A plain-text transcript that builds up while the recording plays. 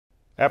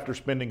After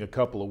spending a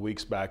couple of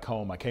weeks back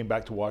home, I came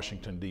back to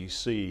Washington,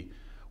 D.C.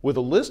 with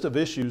a list of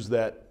issues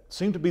that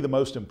seem to be the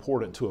most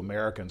important to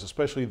Americans,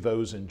 especially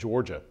those in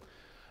Georgia.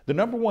 The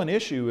number one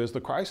issue is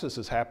the crisis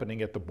is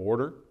happening at the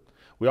border.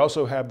 We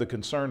also have the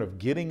concern of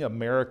getting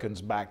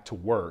Americans back to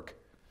work,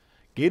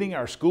 getting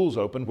our schools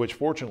open, which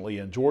fortunately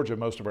in Georgia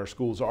most of our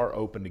schools are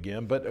open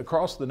again, but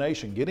across the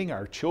nation, getting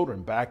our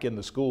children back in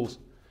the schools,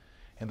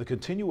 and the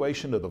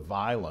continuation of the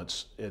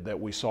violence that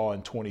we saw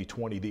in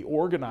 2020, the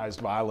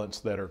organized violence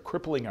that are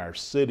crippling our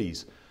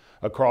cities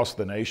across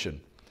the nation.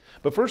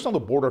 But first on the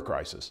border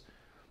crisis.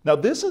 Now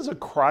this is a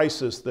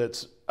crisis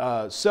that's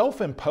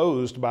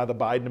self-imposed by the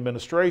Biden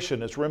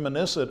administration. It's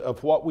reminiscent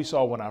of what we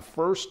saw when I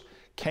first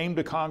came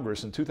to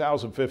Congress in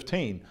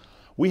 2015.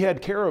 We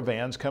had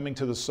caravans coming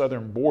to the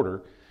southern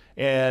border,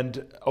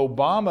 and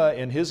Obama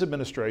and his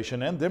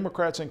administration and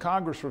Democrats in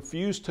Congress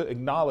refused to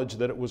acknowledge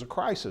that it was a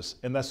crisis.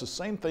 And that's the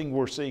same thing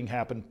we're seeing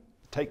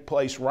take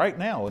place right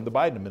now in the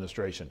Biden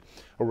administration,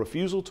 a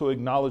refusal to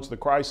acknowledge the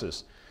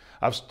crisis.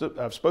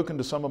 I've spoken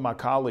to some of my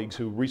colleagues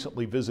who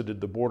recently visited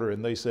the border,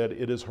 and they said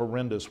it is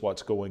horrendous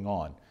what's going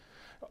on.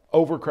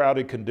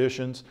 Overcrowded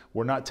conditions.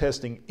 We're not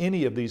testing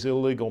any of these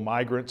illegal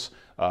migrants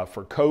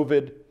for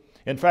COVID.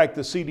 In fact,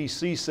 the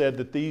CDC said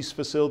that these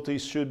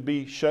facilities should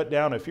be shut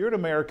down. If you're an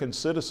American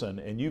citizen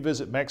and you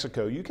visit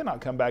Mexico, you cannot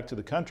come back to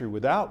the country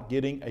without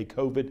getting a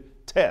COVID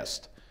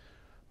test.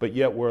 But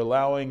yet we're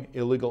allowing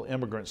illegal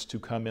immigrants to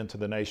come into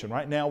the nation.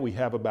 Right now we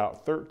have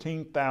about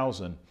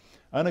 13,000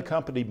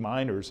 unaccompanied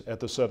minors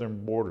at the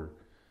southern border.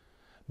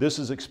 This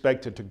is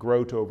expected to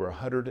grow to over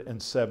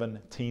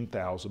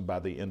 117,000 by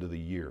the end of the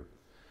year.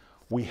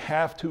 We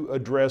have to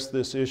address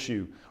this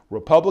issue.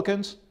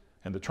 Republicans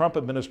and the Trump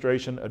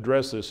administration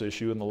addressed this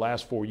issue in the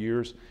last 4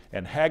 years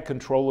and had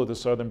control of the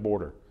southern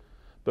border.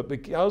 But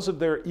because of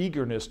their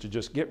eagerness to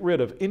just get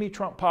rid of any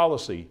Trump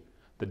policy,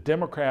 the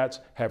Democrats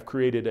have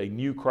created a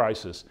new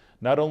crisis.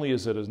 Not only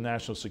is it a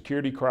national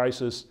security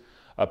crisis,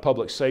 a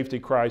public safety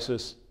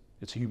crisis,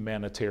 it's a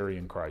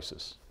humanitarian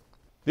crisis.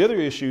 The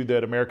other issue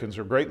that Americans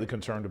are greatly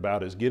concerned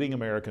about is getting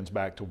Americans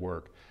back to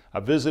work.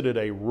 I visited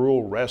a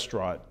rural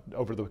restaurant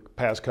over the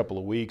past couple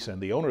of weeks, and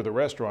the owner of the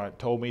restaurant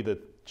told me that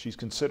she's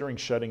considering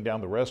shutting down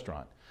the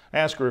restaurant. I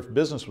asked her if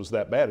business was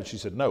that bad, and she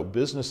said, no,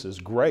 business is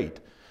great.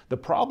 The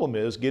problem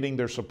is getting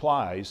their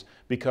supplies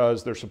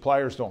because their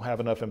suppliers don't have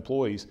enough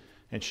employees,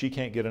 and she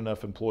can't get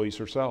enough employees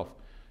herself.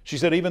 She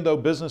said, even though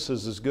business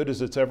is as good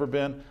as it's ever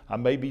been, I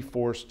may be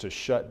forced to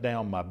shut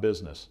down my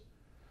business.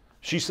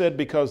 She said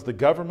because the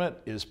government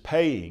is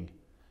paying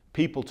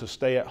people to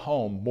stay at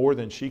home more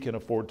than she can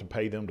afford to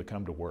pay them to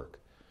come to work.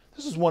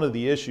 This is one of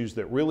the issues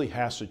that really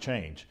has to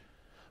change.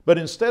 But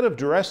instead of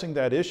addressing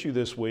that issue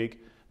this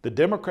week, the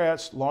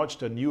Democrats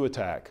launched a new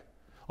attack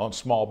on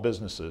small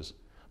businesses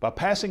by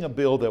passing a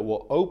bill that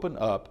will open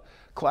up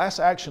class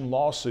action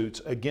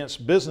lawsuits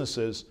against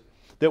businesses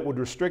that would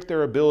restrict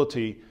their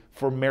ability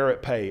for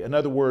merit pay. In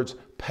other words,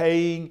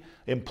 paying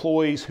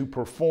employees who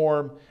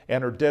perform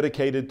and are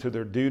dedicated to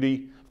their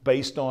duty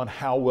based on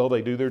how well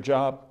they do their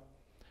job.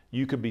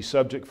 You could be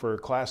subject for a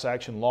class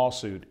action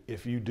lawsuit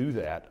if you do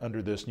that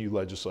under this new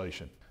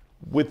legislation.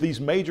 With these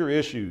major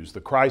issues,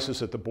 the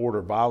crisis at the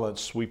border,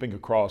 violence sweeping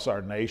across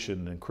our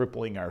nation and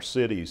crippling our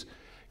cities,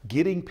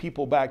 getting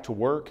people back to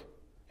work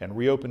and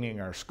reopening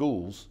our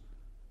schools,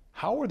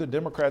 how are the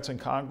Democrats in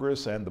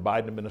Congress and the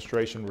Biden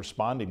administration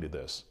responding to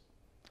this?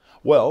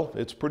 Well,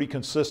 it's pretty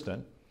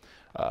consistent.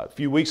 A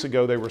few weeks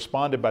ago, they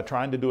responded by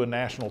trying to do a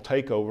national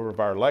takeover of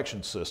our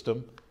election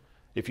system.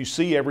 If you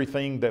see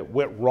everything that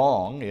went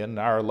wrong in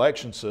our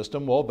election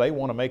system, well, they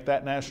want to make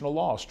that national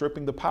law,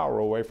 stripping the power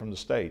away from the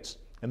states.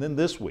 And then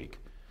this week,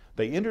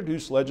 they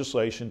introduced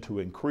legislation to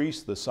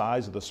increase the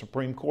size of the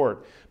Supreme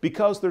Court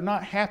because they're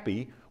not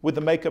happy with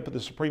the makeup of the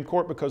Supreme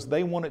Court, because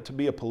they want it to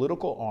be a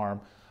political arm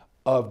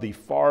of the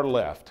far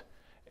left.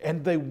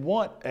 And they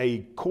want a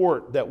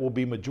court that will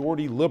be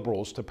majority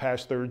liberals to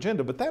pass their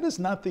agenda. But that is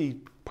not the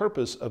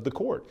purpose of the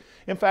court.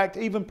 In fact,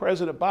 even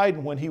President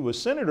Biden, when he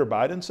was Senator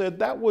Biden, said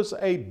that was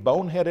a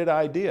boneheaded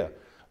idea.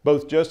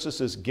 Both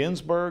Justices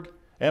Ginsburg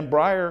and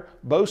Breyer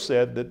both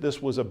said that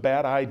this was a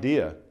bad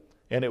idea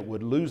and it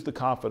would lose the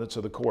confidence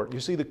of the court.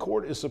 You see, the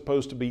court is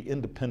supposed to be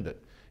independent.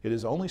 It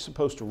is only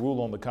supposed to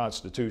rule on the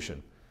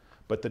Constitution.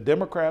 But the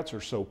Democrats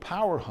are so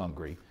power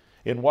hungry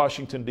in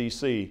Washington,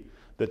 D.C.,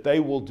 that they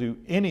will do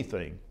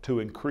anything to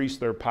increase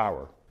their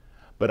power.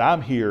 But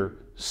I'm here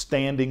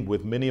standing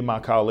with many of my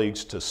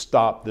colleagues to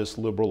stop this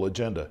liberal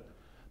agenda,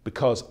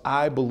 because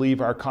I believe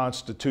our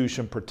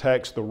Constitution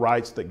protects the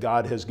rights that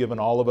God has given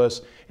all of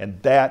us,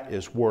 and that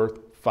is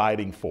worth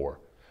fighting for.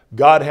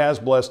 God has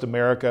blessed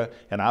America,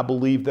 and I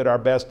believe that our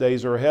best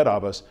days are ahead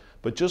of us,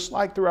 but just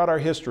like throughout our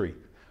history,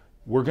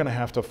 we're going to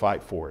have to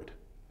fight for it.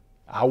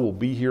 I will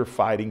be here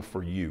fighting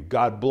for you.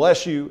 God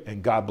bless you,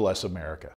 and God bless America.